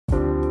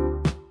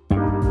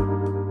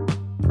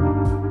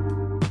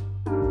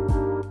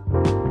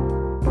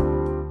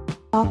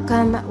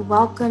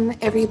Welcome,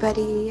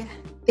 everybody.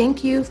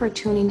 Thank you for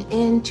tuning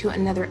in to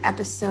another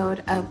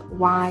episode of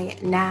Why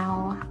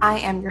Now. I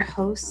am your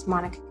host,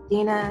 Monica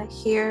Cadena,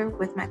 here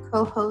with my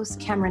co-host,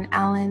 Cameron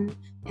Allen.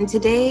 And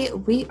today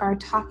we are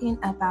talking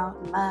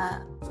about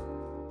love.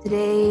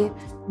 Today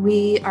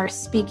we are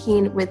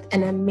speaking with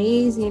an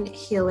amazing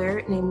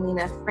healer named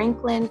Lena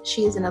Franklin.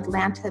 She is an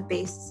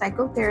Atlanta-based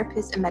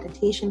psychotherapist and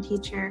meditation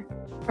teacher.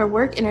 Her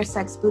work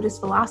intersects Buddhist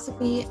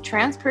philosophy,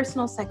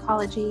 transpersonal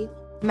psychology,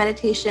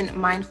 meditation,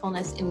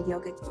 mindfulness, and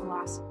yogic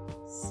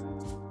philosophies.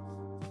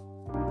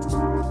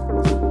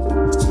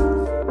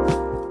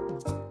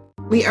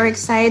 We are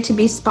excited to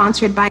be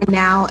sponsored by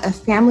Now, a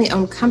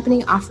family-owned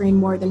company offering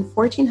more than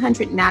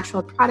 1,400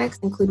 natural products,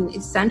 including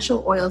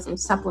essential oils and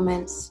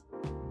supplements.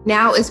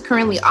 Now is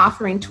currently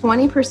offering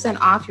 20%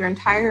 off your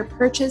entire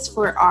purchase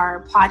for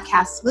our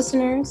podcast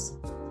listeners.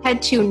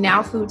 Head to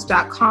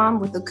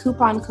nowfoods.com with the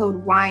coupon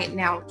code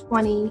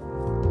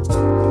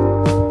WHYNOW20.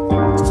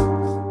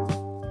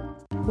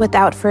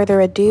 Without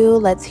further ado,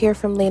 let's hear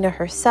from Lena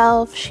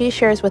herself. She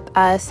shares with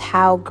us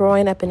how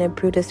growing up in a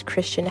Buddhist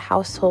Christian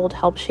household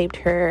helped shape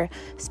her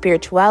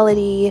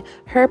spirituality,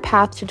 her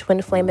path to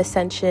twin flame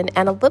ascension,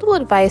 and a little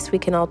advice we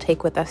can all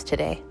take with us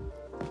today.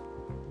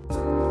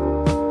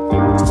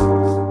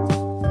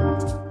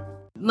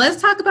 Let's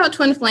talk about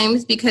twin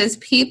flames because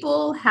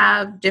people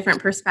have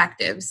different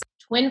perspectives.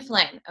 Twin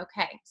flame.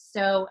 Okay.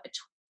 So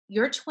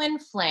your twin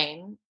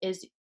flame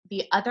is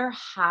the other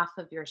half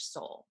of your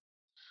soul.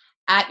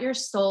 At your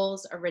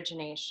soul's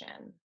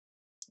origination,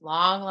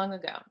 long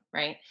ago,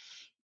 right?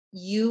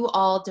 You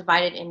all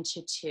divided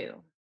into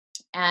two.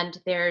 And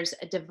there's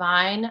a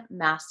divine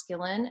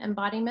masculine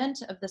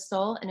embodiment of the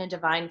soul and a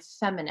divine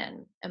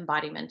feminine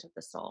embodiment of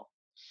the soul.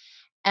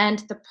 And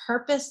the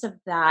purpose of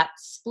that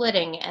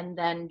splitting and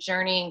then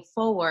journeying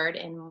forward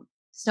in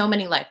so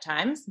many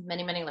lifetimes,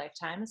 many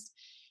lifetimes,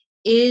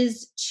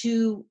 is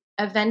to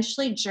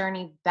eventually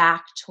journey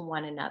back to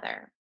one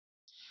another.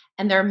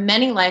 And there are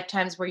many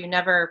lifetimes where you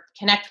never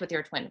connect with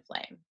your twin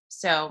flame.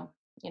 So,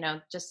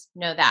 just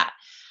know that.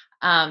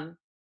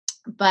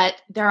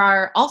 But there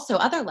are also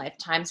other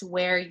lifetimes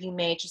where you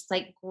may just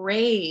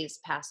graze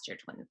past your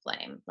twin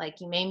flame. Like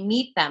you may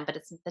meet them,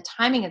 but the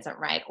timing isn't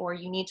right, or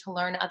you need to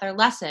learn other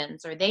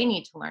lessons, or they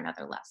need to learn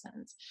other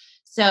lessons.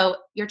 So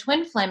your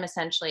twin flame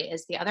essentially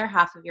is the other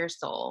half of your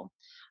soul.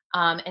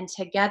 And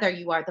together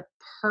you are the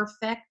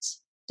perfect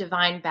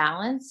divine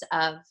balance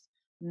of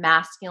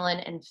masculine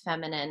and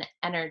feminine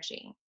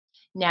energy.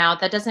 Now,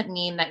 that doesn't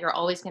mean that you're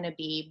always going to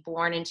be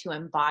born into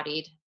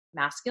embodied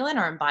masculine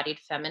or embodied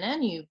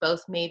feminine. You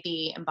both may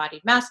be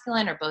embodied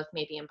masculine or both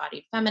may be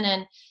embodied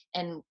feminine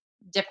in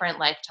different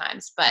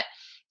lifetimes. But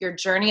your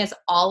journey is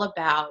all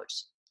about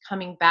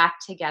coming back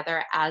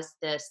together as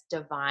this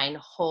divine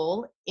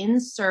whole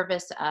in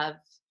service of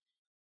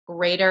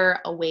greater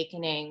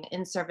awakening,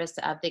 in service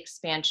of the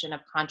expansion of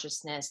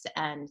consciousness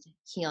and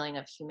healing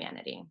of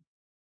humanity.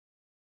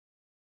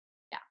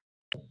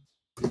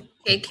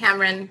 Okay,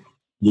 Cameron.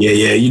 Yeah,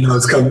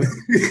 it's coming.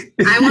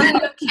 I want to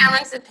know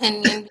Cameron's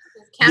opinion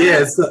because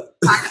Cameron's talked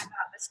about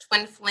this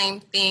twin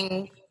flame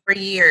thing for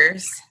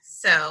years.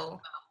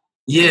 So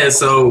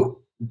the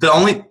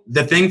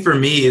thing for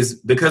me is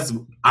because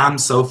I'm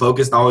so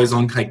focused always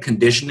on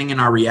conditioning in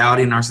our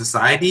reality and our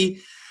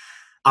society,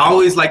 I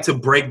always like to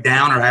break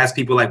down or ask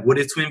people what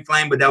is twin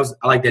flame? But I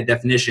like that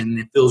definition, and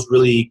it feels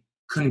really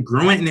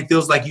congruent, and it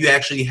feels like you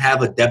actually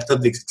have a depth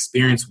of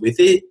experience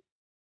with it.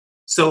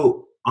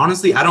 So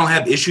honestly, I don't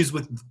have issues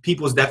with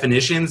people's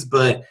definitions,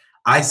 but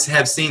I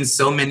have seen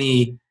so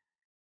many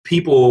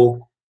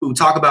people who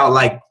talk about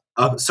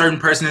a certain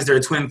person is their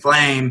twin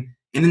flame,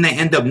 and then they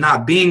end up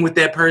not being with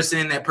that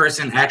person. That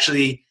person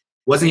actually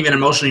wasn't even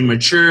emotionally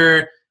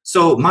mature.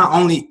 So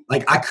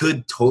I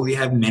could totally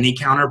have many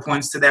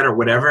counterpoints to that or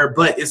whatever,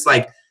 but it's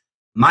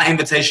my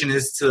invitation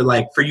is to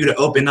for you to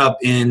open up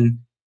and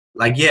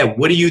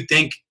what do you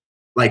think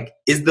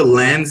is the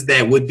lens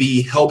that would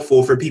be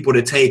helpful for people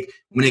to take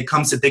when it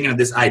comes to thinking of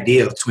this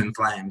idea of twin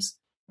flames?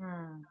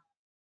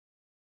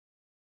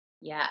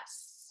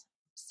 Yes.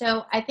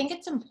 So I think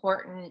it's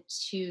important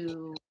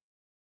to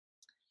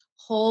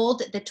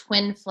hold the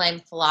twin flame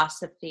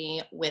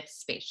philosophy with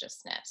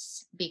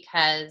spaciousness,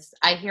 because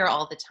I hear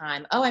all the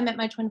time, oh, I met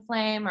my twin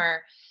flame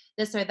or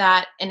this or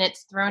that, and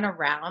it's thrown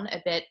around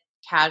a bit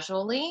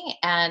casually.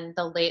 And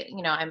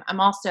I'm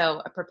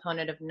also a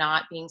proponent of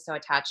not being so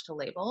attached to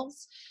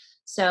labels.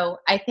 So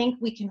I think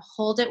we can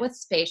hold it with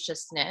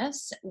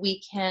spaciousness.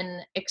 We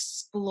can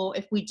explore,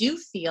 if we do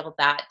feel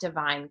that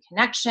divine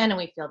connection and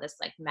we feel this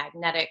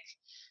magnetic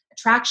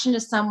attraction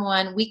to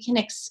someone, we can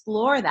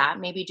explore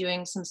that, maybe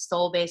doing some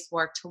soul-based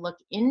work to look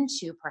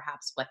into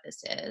perhaps what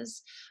this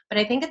is. But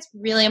I think it's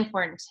really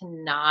important to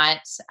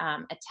not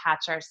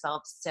attach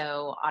ourselves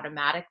so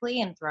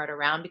automatically and throw it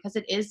around, because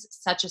it is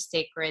such a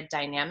sacred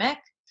dynamic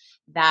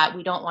that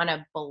we don't want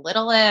to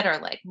belittle it or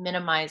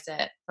minimize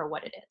it for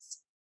what it is.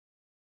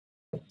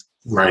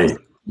 Right.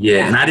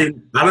 Yeah. And I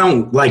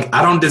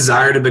don't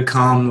desire to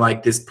become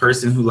this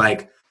person who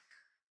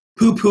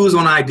poo-poos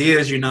on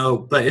ideas,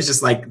 but it's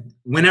just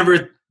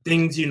whenever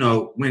things,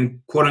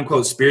 when quote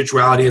unquote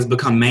spirituality has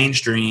become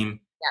mainstream,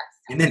 Yes.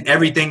 and then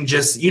everything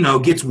just,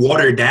 gets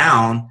watered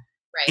down.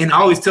 Right. And I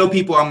always tell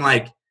people, I'm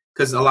like,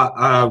 because a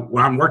lot,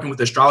 when I'm working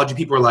with astrology,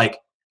 people are like,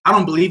 I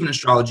don't believe in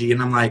astrology.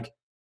 And I'm like,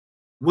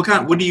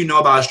 what do you know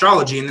about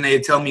astrology? And then they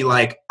tell me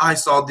like, I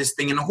saw this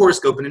thing in a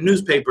horoscope in a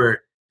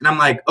newspaper. And I'm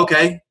like,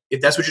 okay,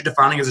 if that's what you're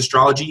defining as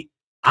astrology,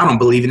 I don't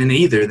believe in it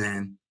either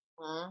then.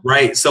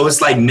 Right. So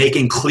it's like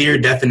making clear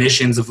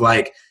definitions of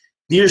like,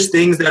 there's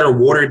things that are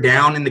watered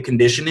down in the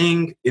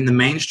conditioning in the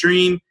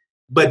mainstream,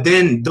 but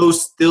then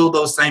those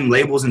same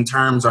labels and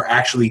terms are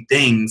actually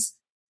things,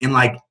 and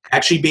like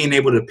actually being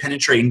able to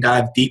penetrate and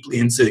dive deeply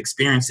into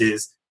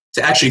experiences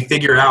to actually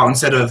figure out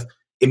instead of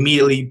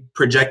immediately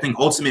projecting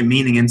ultimate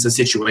meaning into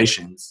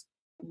situations.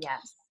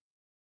 Yes,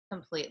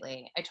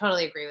 completely. I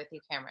totally agree with you,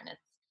 Cameron.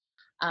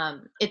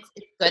 It's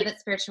good that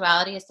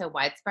spirituality is so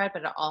widespread,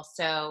 but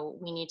also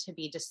we need to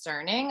be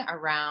discerning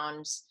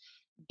around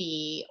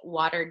the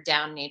watered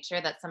down nature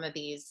that some of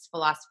these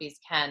philosophies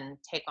can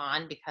take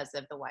on because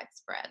of the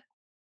widespread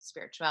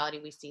spirituality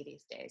we see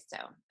these days. So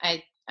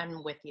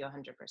I'm with you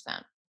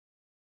 100%.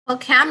 Well,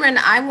 Cameron,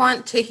 I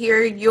want to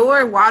hear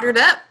your watered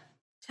up.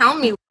 Tell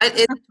me, what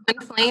is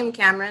twin flame,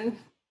 Cameron,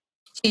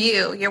 to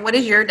you? What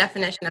is your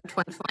definition of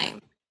twin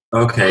flame?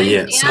 Okay,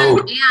 yeah.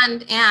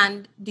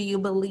 And do you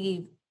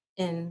believe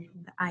in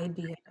the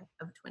idea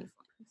of twin flames?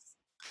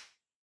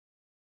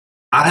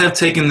 I have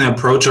taken the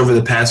approach over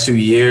the past few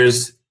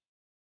years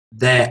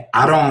that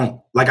I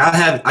don't like.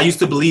 I used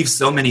to believe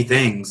so many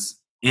things,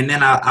 and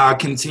then I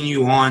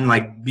continue on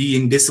like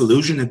being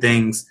disillusioned to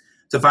things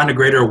to find a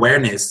greater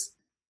awareness.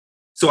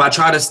 So I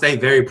try to stay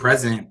very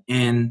present,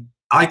 and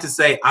I like to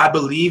say I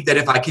believe that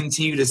if I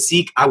continue to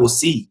seek, I will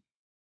see.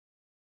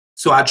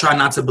 So I try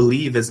not to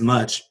believe as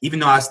much, even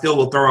though I still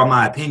will throw out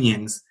my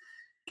opinions.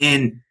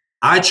 And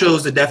I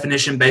chose the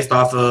definition based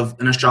off of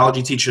an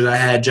astrology teacher that I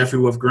had, Jeffrey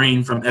Wolf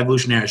Green from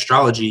Evolutionary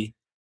Astrology.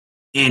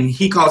 And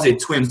he calls it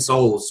twin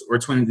souls, or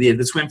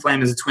the twin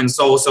flame is a twin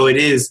soul. So it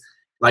is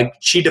like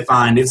she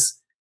defined it,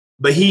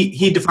 but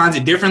he defines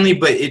it differently,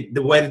 but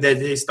the way that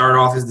they start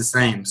off is the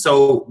same.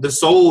 So the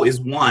soul is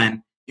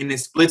one, and it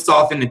splits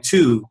off into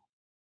two.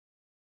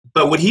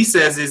 But what he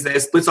says is that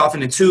it splits off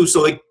into two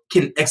so it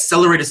can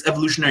accelerate its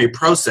evolutionary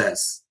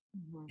process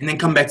and then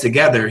come back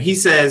together. He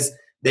says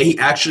that he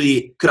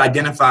actually could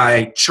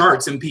identify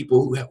charts in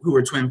people who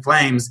were twin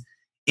flames,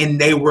 and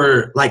they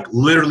were like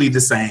literally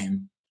the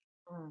same.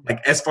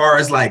 Like as far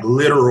as like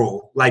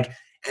literal, like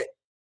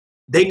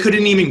they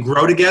couldn't even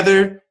grow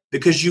together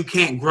because you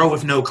can't grow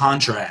with no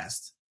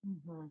contrast.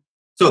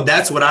 So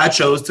that's what I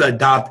chose to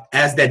adopt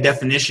as that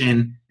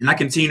definition. And I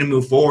continue to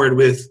move forward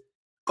with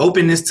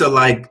openness to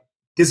like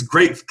this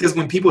great, because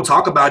when people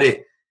talk about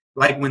it,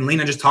 like when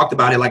Lena just talked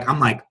about it, like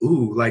I'm like,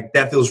 ooh, like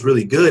that feels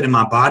really good in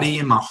my body,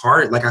 in my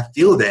heart. Like I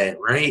feel that,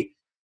 right?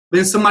 But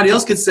then somebody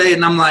else could say it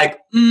and I'm like,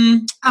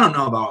 I don't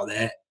know about all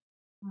that.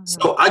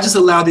 So I just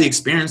allow the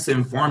experience to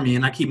inform me,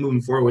 and I keep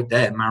moving forward with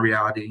that in my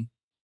reality.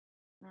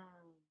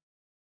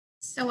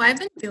 So I've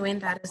been doing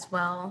that as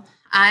well.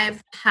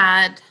 I've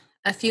had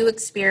a few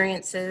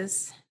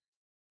experiences.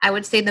 I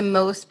would say the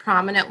most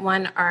prominent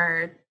one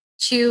are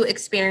two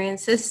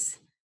experiences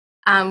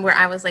where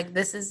I was like,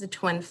 this is a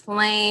twin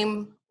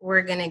flame.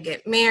 We're going to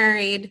get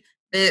married.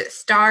 The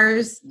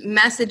stars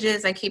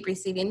messages, I keep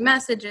receiving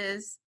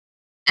messages.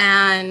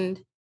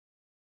 And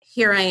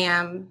here I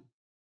am,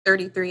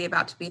 33,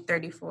 about to be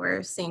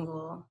 34,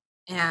 single,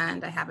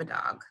 and I have a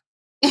dog.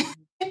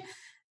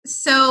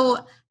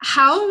 So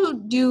how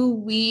do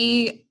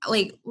we,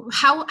 like,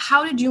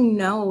 how did you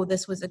know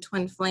this was a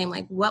twin flame?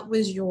 Like, what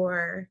was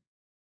your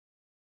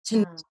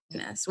to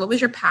knowingness? What was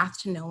your path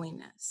to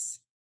knowingness?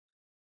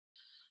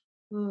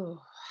 Ooh,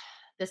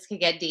 this could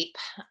get deep.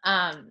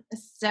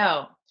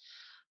 So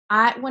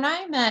when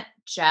I met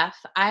Jeff,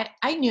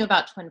 I knew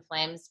about twin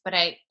flames, but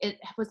it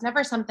was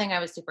never something I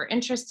was super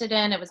interested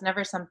in. It was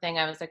never something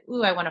I was like,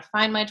 ooh, I want to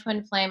find my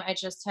twin flame. I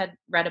just had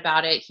read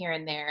about it here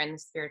and there in the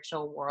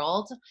spiritual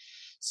world.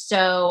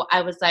 So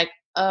I was like,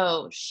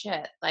 oh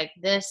shit, like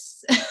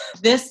this,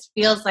 this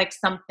feels like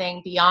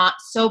something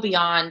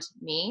beyond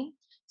me,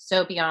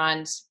 so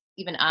beyond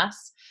even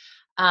us.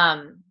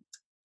 As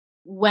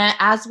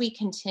we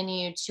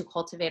continue to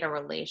cultivate a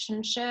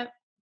relationship,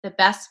 the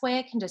best way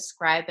I can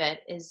describe it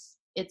is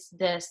it's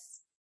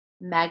this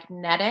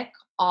magnetic,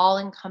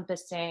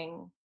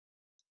 all-encompassing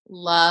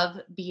love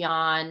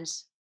beyond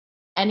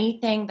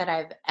anything that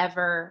I've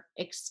ever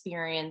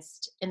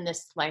experienced in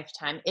this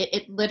lifetime.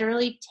 It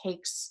literally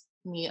takes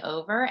me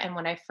over. And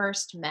when I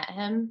first met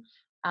him,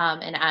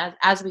 and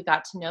as we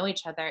got to know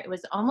each other, it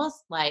was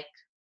almost like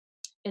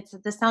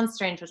this sounds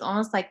strange. It was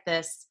almost like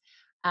this,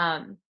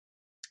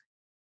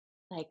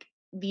 like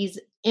these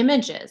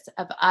images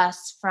of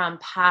us from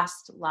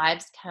past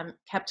lives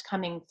kept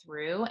coming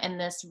through, and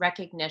this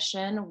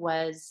recognition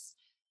was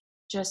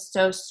just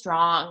so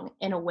strong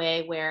in a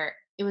way where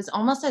it was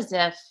almost as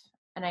if,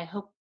 and I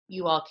hope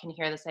you all can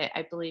hear this,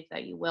 I believe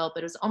that you will,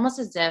 but it was almost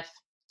as if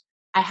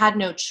I had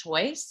no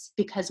choice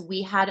because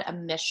we had a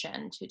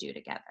mission to do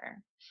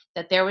together.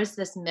 that there was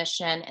this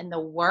mission and the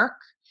work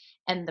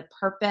and the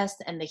purpose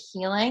and the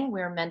healing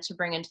we were meant to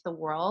bring into the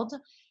world.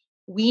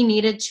 We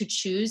needed to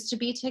choose to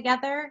be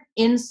together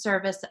in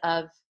service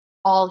of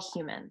all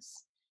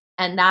humans.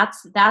 And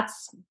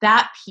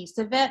that piece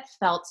of it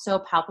felt so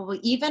palpable,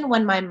 even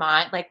when my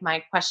mind, like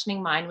my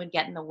questioning mind, would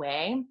get in the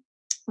way.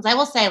 Because I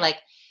will say, like,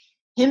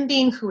 him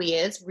being who he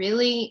is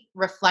really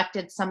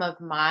reflected some of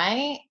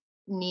my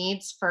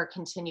needs for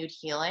continued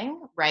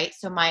healing, right?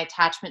 So my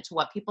attachment to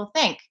what people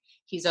think.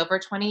 He's over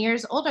 20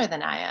 years older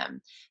than I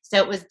am. So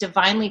it was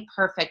divinely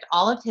perfect.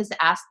 All of his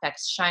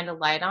aspects shined a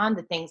light on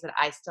the things that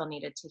I still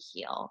needed to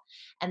heal.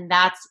 And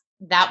that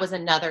was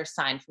another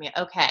sign for me.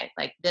 Okay,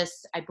 like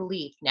this, I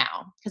believe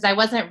now, because I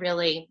wasn't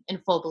really in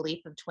full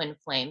belief of twin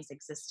flames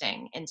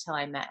existing until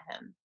I met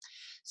him.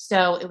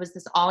 So it was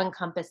this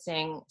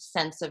all-encompassing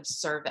sense of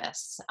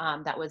service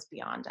that was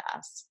beyond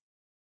us.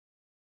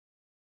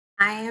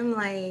 I am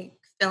like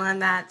feeling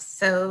that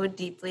so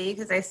deeply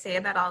because I say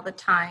that all the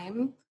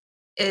time.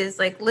 Is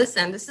like,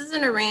 listen, this is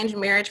an arranged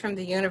marriage from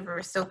the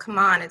universe. So come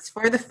on, it's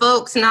for the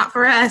folks, not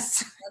for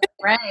us. That's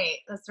right.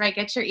 That's right.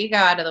 Get your ego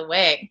out of the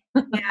way.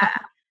 Yeah.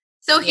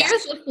 So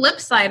here's the flip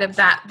side of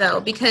that though,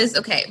 because,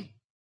 okay,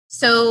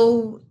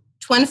 so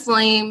twin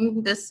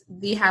flame,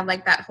 we have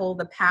like that whole,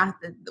 the path,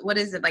 what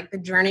is it? Like the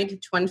journey to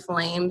twin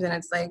flames. And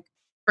it's like,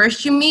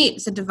 first you meet,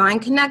 it's a divine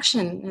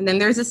connection. And then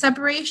there's a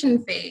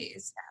separation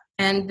phase.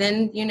 And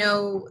then,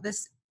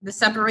 the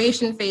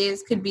separation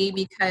phase could be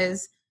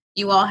because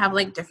you all have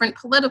like different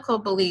political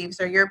beliefs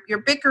or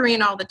you're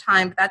bickering all the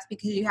time, but that's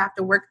because you have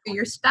to work through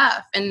your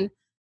stuff. And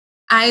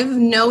I've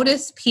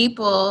noticed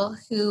people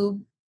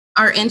who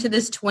are into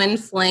this twin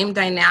flame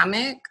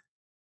dynamic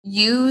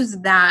use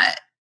that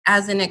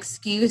as an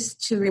excuse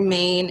to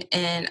remain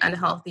in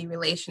unhealthy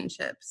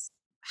relationships.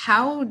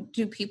 How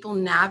do people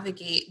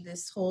navigate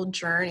this whole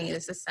journey,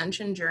 this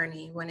ascension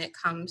journey, when it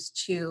comes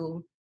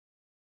to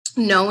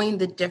knowing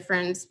the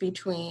difference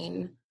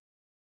between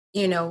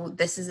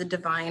this is a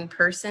divine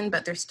person,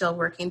 but they're still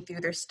working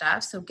through their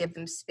stuff. So give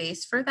them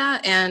space for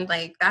that. And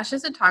like, that's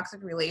just a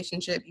toxic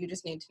relationship. You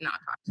just need to not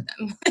talk to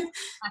them.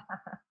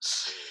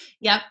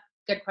 Yep.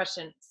 Good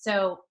question.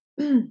 So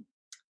we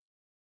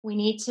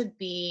need to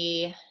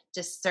be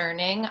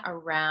discerning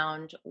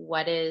around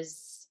what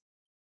is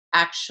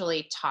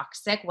actually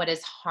toxic, what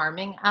is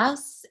harming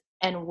us,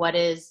 and what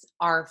is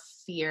our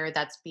fear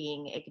that's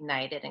being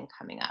ignited and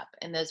coming up.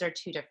 And those are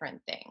two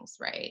different things,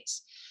 right?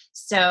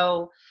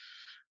 So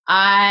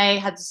I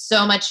had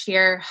so much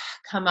fear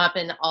come up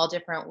in all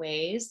different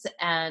ways.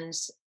 And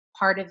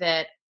part of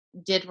it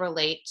did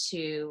relate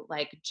to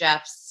like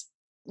Jeff's,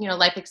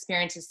 life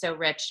experience is so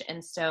rich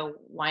and so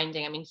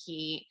winding. I mean,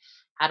 he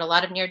had a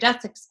lot of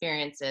near-death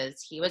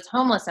experiences. He was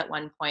homeless at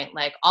one point,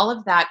 like all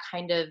of that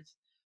kind of,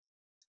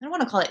 I don't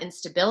want to call it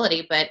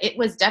instability, but it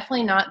was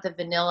definitely not the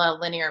vanilla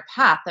linear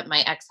path that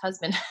my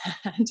ex-husband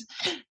had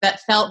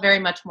that felt very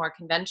much more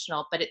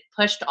conventional, but it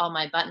pushed all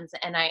my buttons.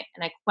 And I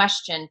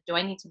questioned, do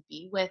I need to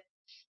be with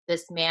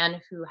this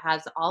man who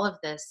has all of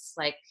this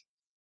like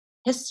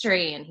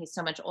history and he's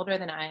so much older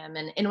than I am?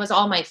 And it was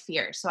all my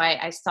fear. So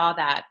I saw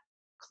that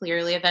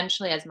clearly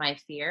eventually as my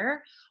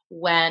fear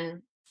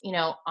when,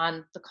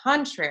 on the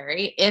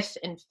contrary, if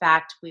in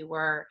fact we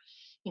were,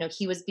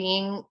 he was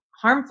being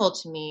harmful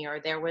to me or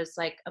there was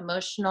like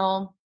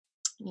emotional,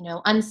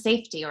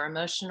 unsafety or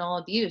emotional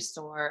abuse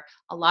or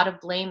a lot of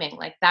blaming,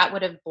 like that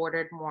would have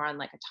bordered more on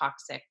like a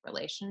toxic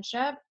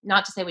relationship.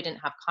 Not to say we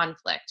didn't have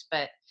conflict,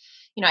 but,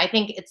 I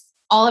think it's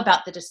all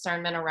about the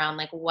discernment around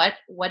like what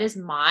is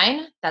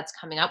mine that's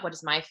coming up, what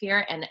is my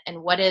fear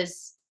and what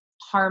is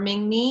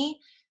harming me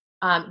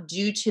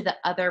due to the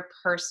other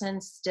person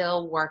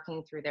still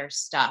working through their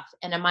stuff.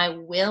 And am I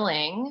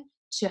willing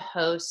to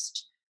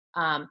host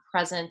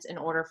presence in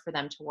order for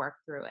them to work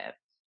through it?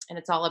 And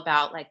it's all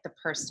about like the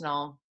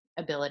personal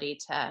ability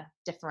to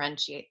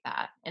differentiate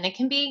that. And it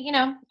can be,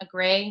 a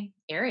gray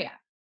area.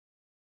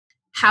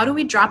 How do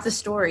we drop the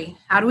story?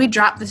 How do we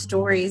drop the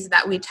stories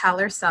that we tell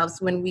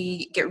ourselves when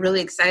we get really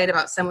excited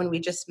about someone we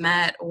just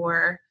met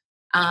or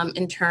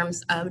in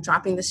terms of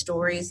dropping the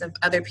stories of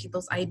other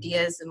people's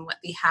ideas and what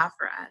they have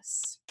for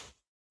us?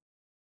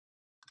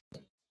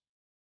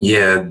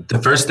 Yeah,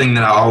 the first thing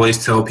that I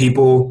always tell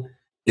people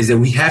is that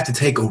we have to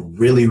take a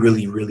really,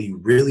 really, really,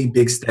 really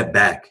big step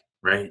back,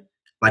 right?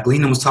 Like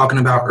Lena was talking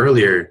about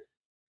earlier,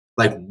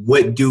 like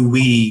what do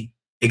we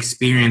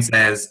experience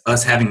as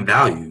us having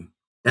value?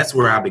 That's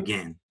where I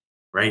begin,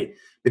 right?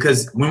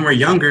 Because when we're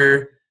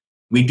younger,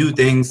 we do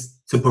things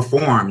to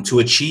perform, to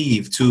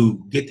achieve,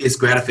 to get this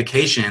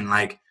gratification.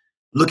 Like,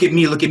 look at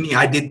me,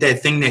 I did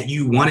that thing that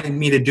you wanted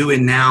me to do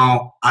and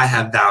now I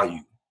have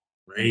value,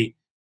 right?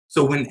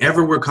 So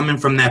whenever we're coming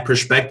from that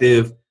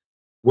perspective,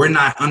 we're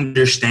not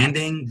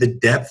understanding the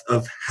depth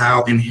of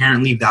how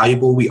inherently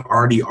valuable we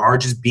already are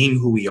just being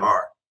who we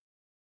are.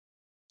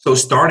 So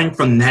starting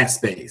from that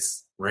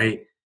space,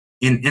 right?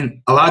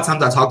 And a lot of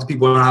times I talk to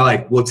people and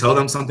I will tell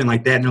them something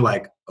like that and they're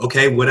like,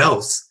 okay, what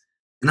else?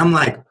 And I'm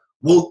like,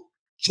 well,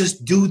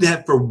 just do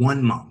that for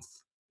 1 month,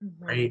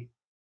 right?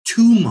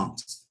 2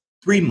 months,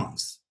 3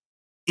 months.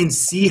 and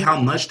see how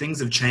much things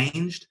have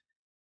changed.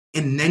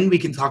 And then we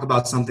can talk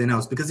about something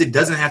else, because it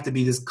doesn't have to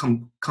be this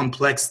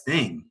complex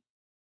thing.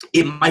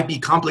 It might be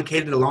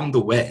complicated along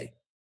the way.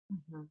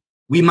 Mm-hmm.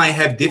 We might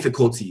have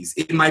difficulties.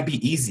 It might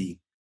be easy.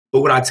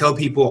 But what I tell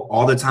people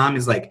all the time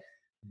is like,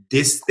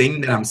 this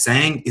thing that I'm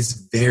saying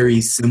is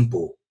very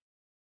simple.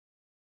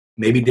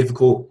 Maybe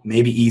difficult,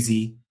 maybe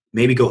easy,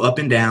 maybe go up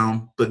and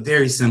down, but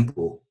very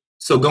simple.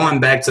 So going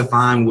back to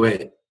find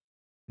what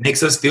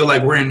makes us feel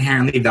like we're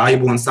inherently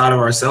valuable inside of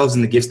ourselves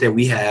and the gifts that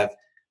we have,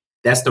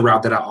 that's the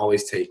route that I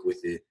always take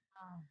with it.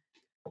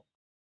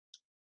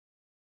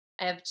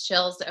 I have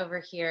chills over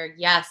here.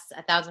 Yes,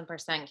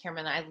 1,000%,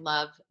 Cameron. I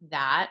love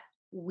that.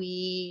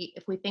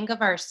 If we think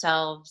of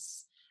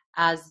ourselves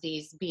as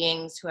these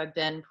beings who have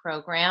been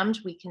programmed,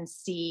 we can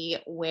see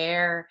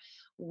where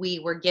we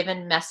were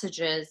given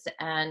messages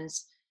and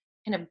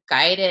kind of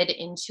guided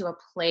into a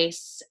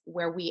place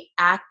where we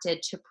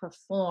acted to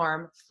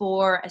perform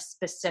for a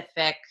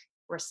specific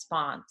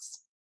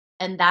response.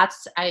 And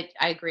that's, I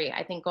agree.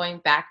 I think going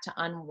back to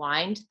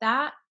unwind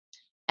that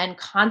and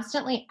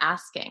constantly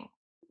asking,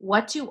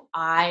 what do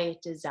I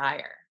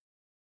desire?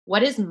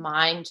 What is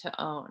mine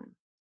to own?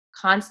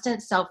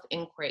 Constant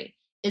self-inquiry.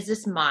 Is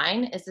this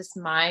mine? Is this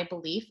my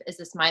belief? Is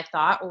this my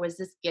thought? Or was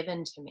this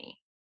given to me?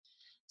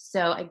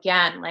 So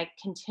again, like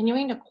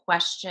continuing to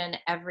question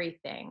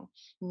everything,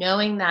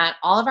 knowing that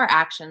all of our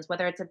actions,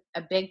 whether it's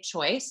a big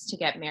choice to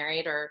get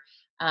married or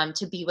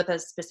to be with a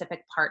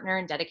specific partner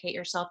and dedicate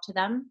yourself to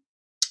them,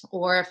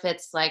 or if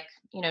it's like,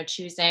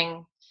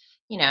 choosing,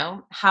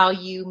 how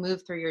you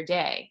move through your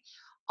day.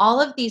 All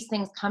of these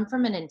things come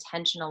from an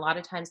intention. A lot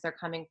of times they're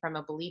coming from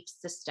a belief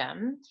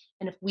system.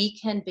 And if we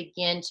can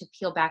begin to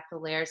peel back the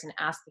layers and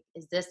ask,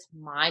 is this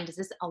mine? Does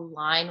this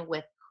align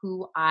with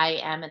who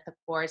I am at the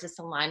core? Is this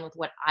align with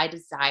what I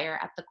desire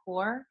at the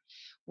core?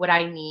 What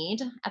I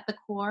need at the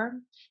core?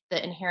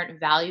 The inherent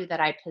value that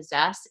I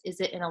possess?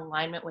 Is it in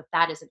alignment with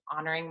that? Is it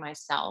honoring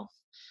myself?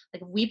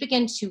 Like if we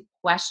begin to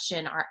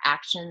question our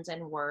actions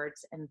and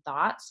words and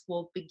thoughts,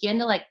 we'll begin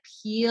to like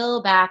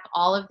peel back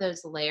all of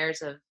those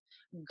layers of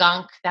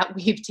gunk that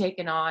we've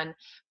taken on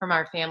from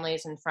our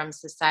families and from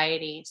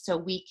society, so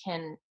we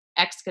can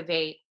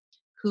excavate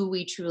who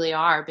we truly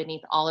are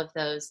beneath all of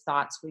those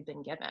thoughts we've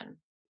been given.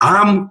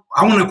 I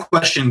want to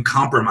question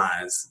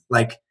compromise,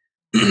 like,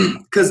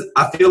 because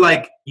I feel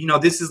like,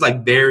 this is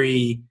like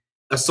very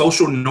a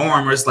social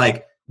norm where it's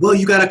like, well,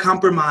 you got to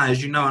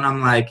compromise, and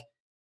I'm like,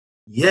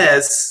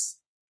 yes,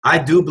 I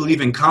do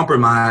believe in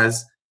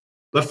compromise.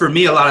 But for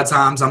me, a lot of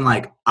times I'm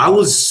like, I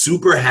was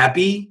super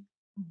happy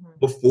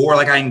before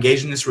like I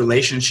engaged in this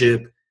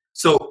relationship.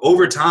 So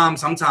over time,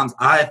 sometimes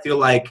I feel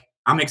like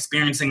I'm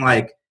experiencing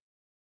like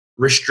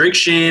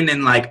restriction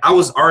and like I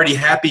was already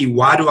happy.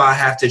 Why do I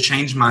have to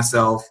change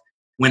myself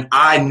when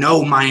I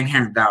know my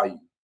inherent value?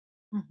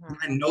 Mm-hmm.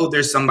 I know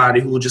there's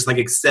somebody who will just like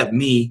accept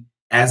me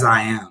as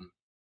I am.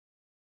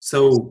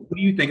 So what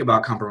do you think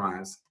about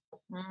compromise?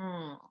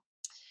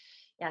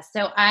 Yeah,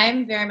 so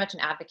I'm very much an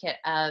advocate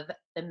of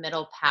the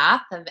middle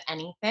path of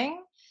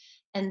anything.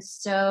 And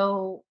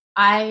so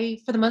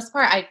for the most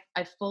part,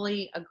 I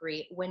fully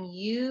agree. When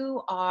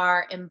you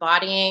are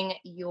embodying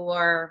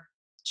your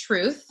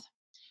truth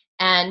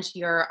and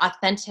your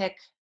authentic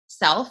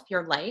self,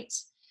 your light,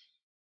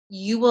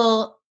 you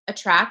will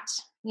attract,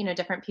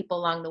 different people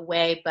along the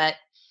way. But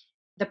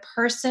the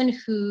person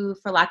who,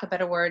 for lack of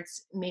better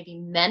words, maybe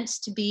meant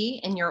to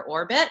be in your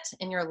orbit,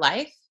 in your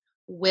life,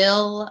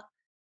 will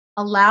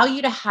allow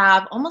you to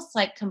have almost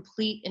like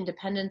complete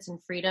independence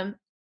and freedom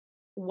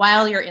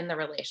while you're in the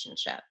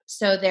relationship.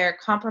 So their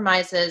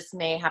compromises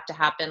may have to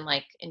happen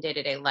like in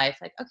day-to-day life,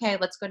 like, okay,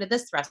 let's go to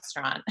this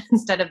restaurant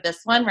instead of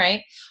this one,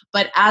 right?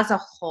 But as a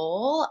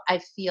whole, I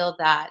feel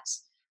that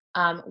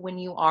when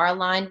you are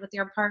aligned with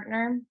your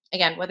partner,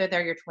 again, whether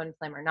they're your twin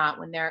flame or not,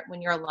 when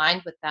you're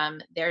aligned with them,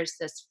 there's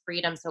this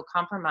freedom. So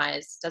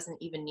compromise doesn't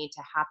even need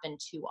to happen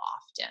too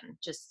often,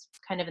 just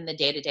kind of in the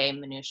day-to-day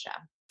minutia.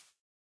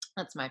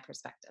 That's my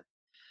perspective.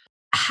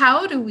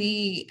 How do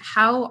we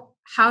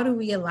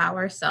allow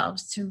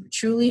ourselves to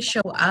truly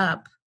show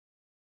up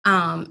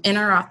in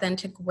our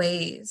authentic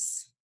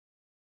ways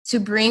to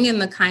bring in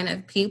the kind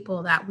of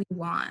people that we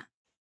want?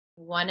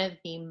 One of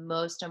the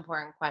most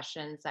important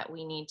questions that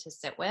we need to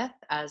sit with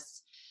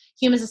as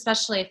humans,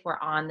 especially if we're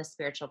on the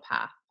spiritual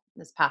path,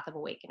 this path of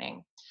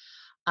awakening.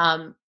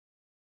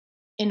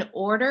 In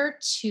order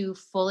to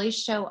fully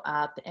show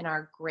up in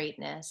our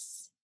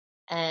greatness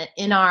and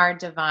in our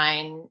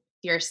divine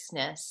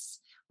fierceness,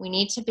 we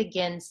need to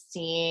begin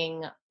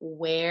seeing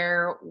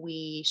where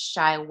we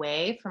shy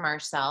away from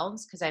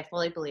ourselves, because I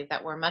fully believe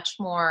that we're much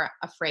more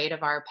afraid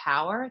of our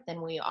power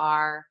than we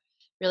are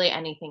really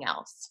anything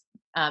else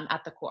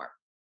at the core.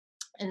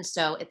 And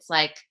so it's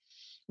like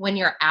when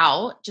you're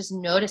out, just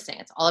noticing,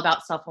 it's all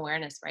about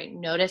self-awareness, right?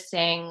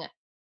 Noticing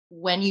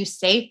when you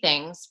say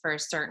things for a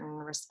certain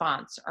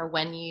response, or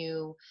when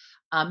you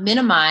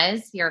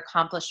minimize your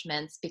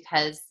accomplishments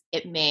because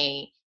you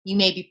may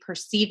be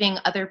perceiving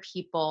other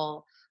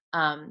people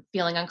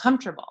feeling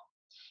uncomfortable.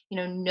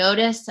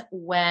 Notice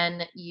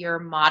when you're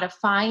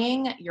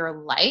modifying your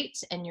light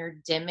and you're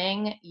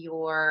dimming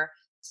your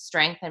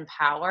strength and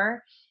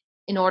power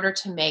in order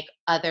to make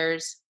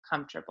others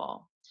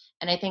comfortable.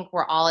 And I think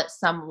we're all at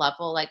some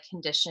level like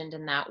conditioned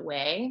in that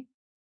way.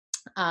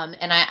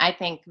 And I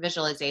think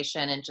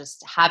visualization and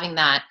just having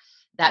that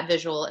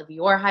visual of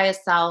your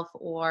highest self,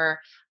 or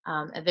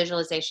a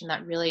visualization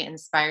that really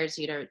inspires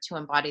you to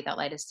embody that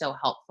light, is so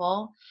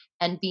helpful.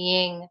 And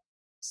being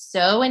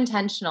so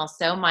intentional,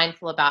 so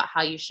mindful about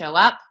how you show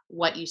up,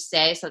 what you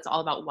say. So it's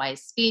all about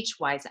wise speech,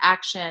 wise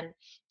action,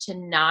 to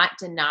not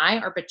deny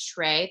or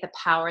betray the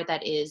power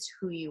that is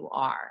who you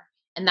are.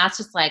 And that's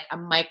just like a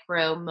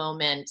micro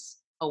moment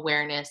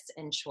awareness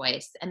and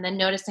choice. And then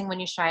noticing when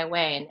you shy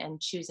away,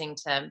 and choosing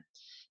to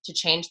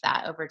change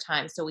that over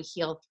time. So we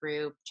heal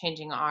through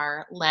changing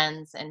our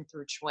lens and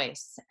through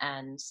choice.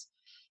 And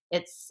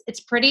it's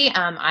pretty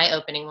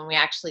eye-opening when we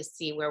actually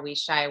see where we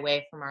shy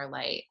away from our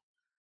light.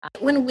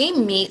 When we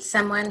meet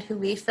someone who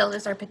we feel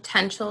is our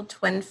potential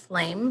twin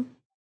flame,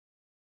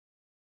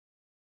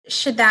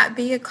 should that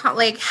be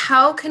like,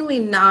 how can we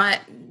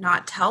not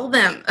tell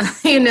them,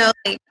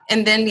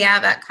 and then,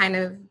 that kind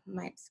of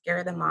might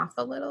scare them off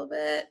a little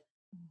bit.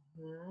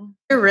 Mm-hmm.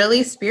 They're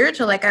really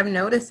spiritual. Like, I've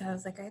noticed, I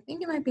was like, I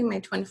think it might be my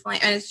twin flame.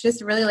 And it's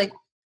just really like,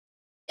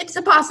 it's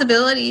a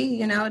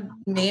possibility, it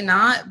may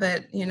not,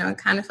 but,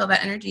 kind of feel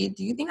that energy.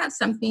 Do you think that's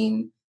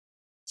something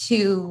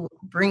to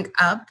bring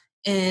up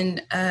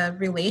in a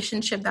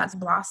relationship that's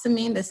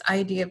blossoming, this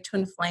idea of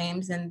twin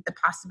flames and the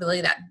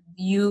possibility that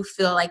you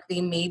feel like they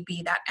may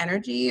be that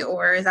energy?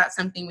 Or is that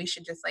something we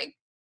should just like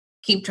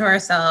keep to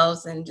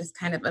ourselves and just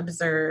kind of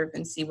observe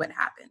and see what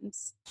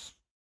happens?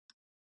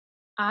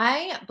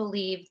 I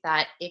believe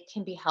that it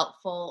can be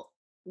helpful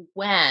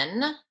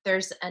when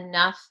there's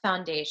enough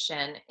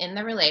foundation in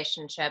the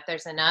relationship,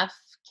 there's enough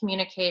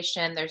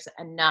communication, there's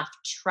enough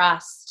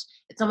trust.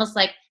 It's almost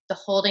like the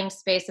holding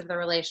space of the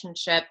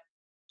relationship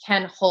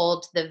can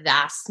hold the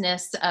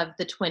vastness of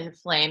the twin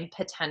flame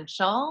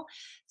potential.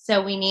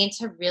 So we need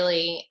to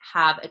really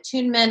have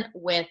attunement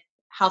with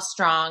how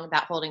strong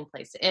that holding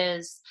place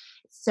is.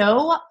 It's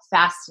so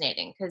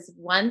fascinating because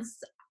once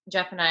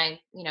Jeff and I,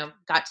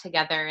 got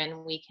together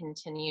and we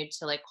continued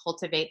to like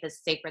cultivate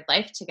this sacred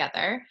life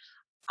together,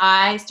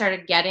 I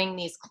started getting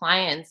these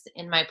clients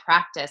in my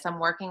practice. I'm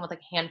working with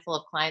like a handful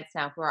of clients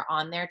now who are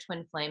on their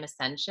twin flame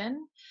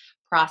ascension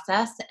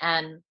process.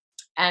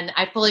 And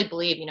I fully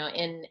believe,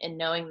 in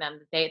knowing them,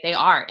 that they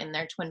are in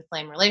their twin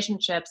flame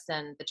relationships,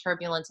 and the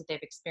turbulence that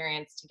they've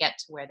experienced to get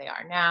to where they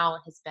are now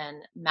has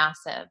been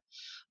massive.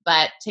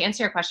 But to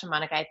answer your question,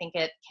 Monica, I think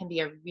it can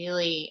be a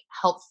really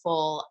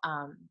helpful,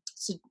 a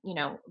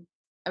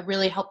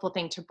really helpful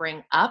thing to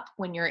bring up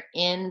when you're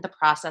in the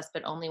process,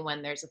 but only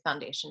when there's a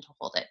foundation to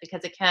hold it,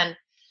 because it can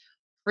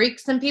freak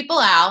some people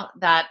out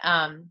that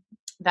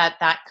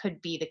that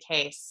could be the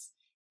case,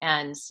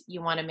 and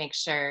you want to make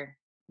sure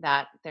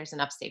that there's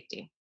enough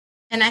safety.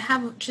 And I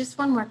have just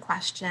one more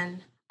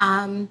question.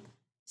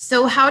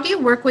 So how do you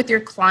work with your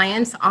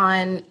clients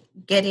on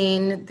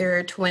getting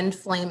their twin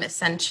flame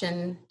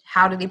ascension?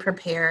 How do they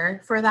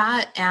prepare for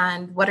that?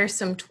 And what are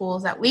some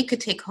tools that we could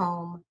take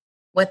home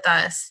with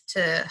us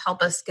to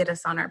help us get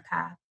us on our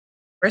path?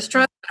 We're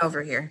struggling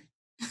over here.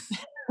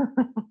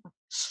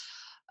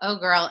 Oh,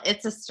 girl,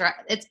 it's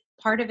it's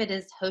part of it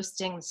is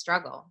hosting the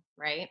struggle,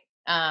 right?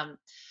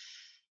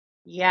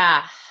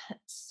 Yeah.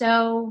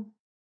 So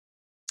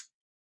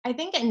I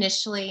think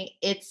initially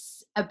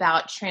it's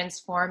about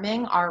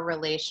transforming our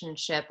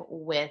relationship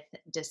with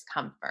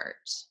discomfort,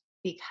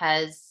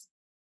 because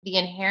the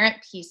inherent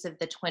piece of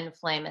the twin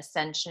flame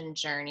ascension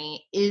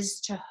journey is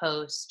to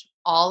host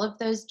all of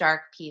those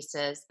dark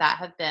pieces that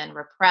have been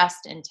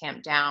repressed and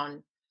tamped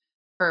down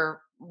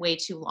for way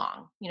too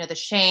long. The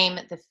shame,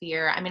 the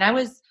fear. I mean,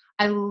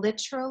 I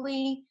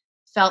literally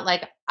felt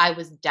like I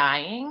was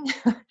dying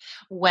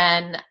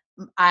when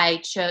I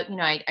chose,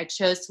 I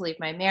chose to leave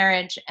my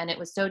marriage, and it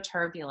was so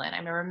turbulent. I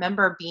mean, I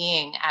remember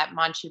being at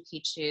Machu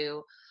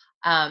Picchu,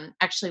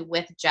 actually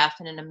with Jeff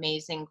and an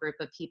amazing group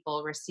of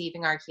people,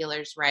 receiving our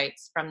healer's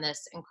rights from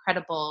this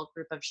incredible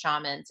group of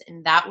shamans.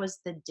 And that was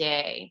the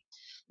day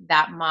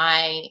that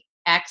my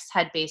ex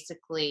had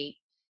basically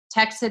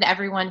texted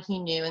everyone he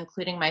knew,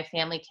 including my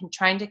family,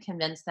 trying to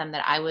convince them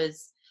that I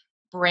was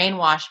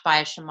brainwashed by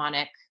a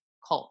shamanic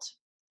cult.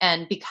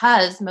 And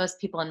because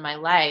most people in my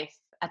life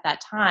at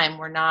that time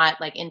were not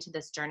like into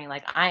this journey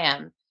like I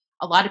am,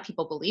 a lot of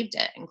people believed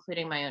it,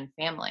 including my own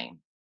family.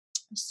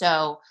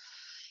 So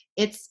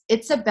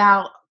it's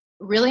about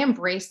really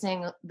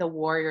embracing the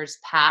warrior's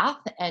path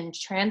and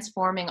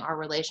transforming our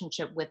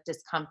relationship with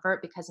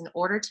discomfort, because in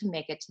order to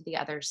make it to the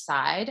other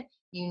side,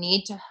 you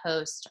need to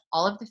host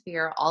all of the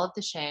fear, all of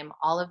the shame,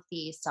 all of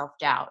the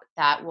self-doubt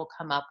that will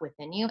come up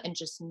within you, and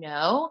just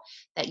know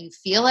that you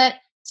feel it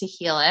to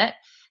heal it,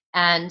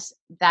 and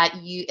that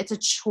it's a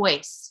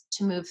choice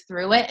to move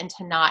through it and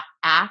to not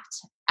act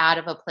out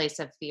of a place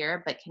of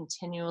fear, but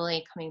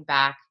continually coming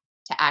back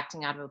to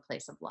acting out of a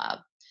place of love.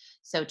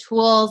 So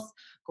tools,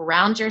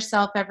 ground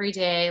yourself every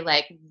day,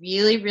 like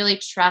really, really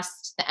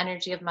trust the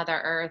energy of Mother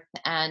Earth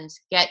and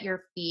get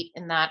your feet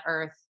in that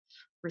earth,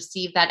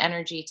 receive that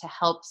energy to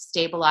help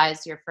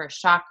stabilize your first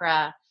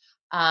chakra.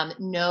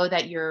 Know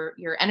that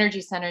your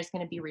energy center is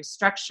going to be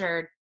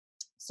restructured.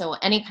 So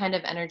any kind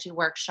of energy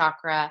work,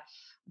 chakra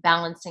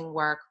balancing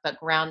work, but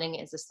grounding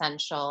is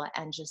essential,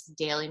 and just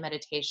daily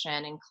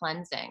meditation and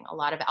cleansing, a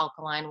lot of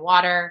alkaline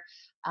water.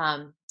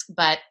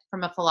 But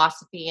from a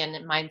philosophy and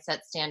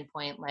mindset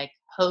standpoint, like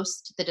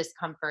host the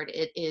discomfort.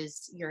 It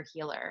is your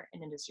healer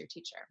and it is your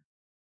teacher.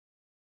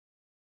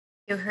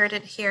 You heard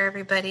it here,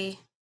 everybody.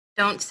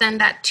 Don't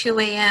send that 2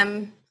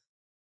 a.m.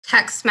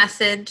 text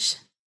message,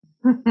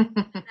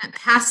 that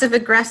passive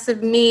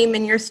aggressive meme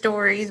in your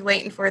stories,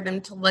 waiting for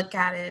them to look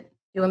at it.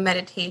 Do a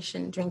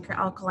meditation, drink your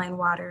alkaline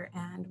water,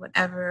 and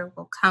whatever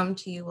will come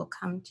to you will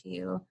come to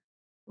you.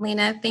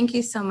 Lena, thank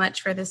you so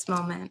much for this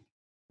moment.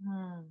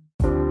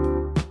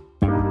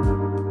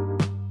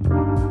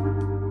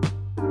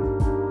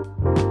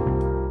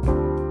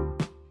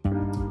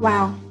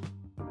 Wow,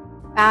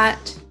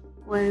 that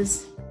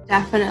was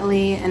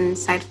definitely an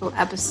insightful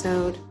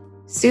episode.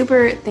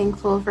 Super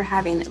thankful for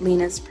having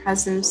Lena's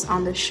presence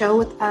on the show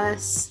with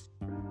us.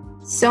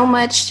 So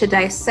much to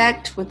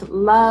dissect with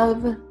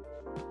love.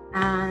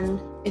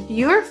 And if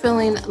you're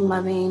feeling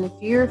loving, if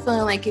you're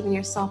feeling like giving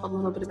yourself a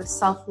little bit of a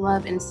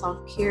self-love and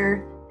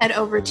self-care, head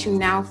over to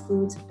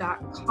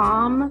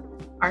nowfoods.com,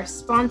 our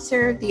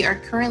sponsor. They are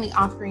currently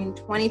offering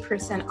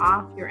 20%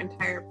 off your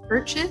entire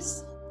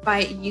purchase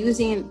by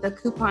using the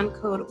coupon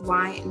code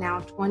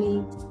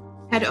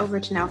YNOW20. Head over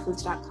to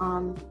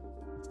nowfoods.com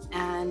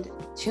and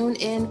tune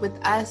in with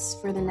us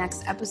for the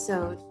next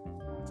episode.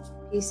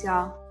 Peace,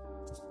 y'all.